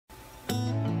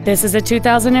This is a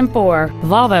 2004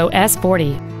 Volvo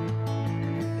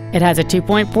S40. It has a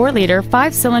 2.4-liter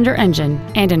 5-cylinder engine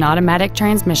and an automatic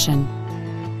transmission.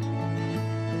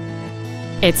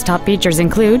 Its top features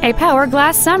include a power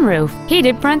glass sunroof,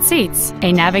 heated front seats,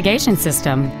 a navigation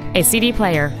system, a CD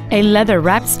player, a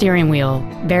leather-wrapped steering wheel,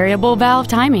 variable valve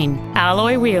timing,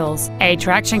 alloy wheels, a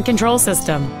traction control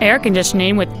system, air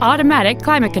conditioning with automatic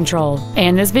climate control,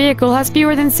 and this vehicle has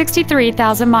fewer than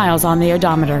 63,000 miles on the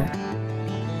odometer.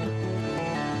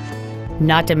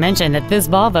 Not to mention that this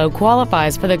Volvo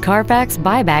qualifies for the Carfax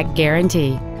buyback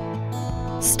guarantee.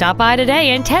 Stop by today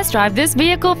and test drive this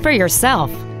vehicle for yourself.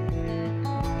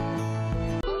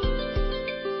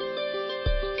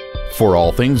 For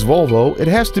all things Volvo, it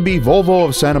has to be Volvo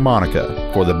of Santa Monica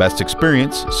for the best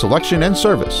experience, selection, and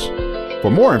service.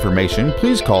 For more information,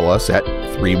 please call us at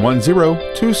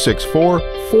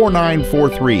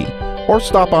 310-264-4943 or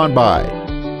stop on by.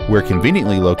 We're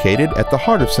conveniently located at the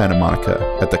heart of Santa Monica,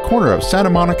 at the corner of Santa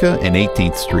Monica and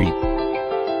 18th Street.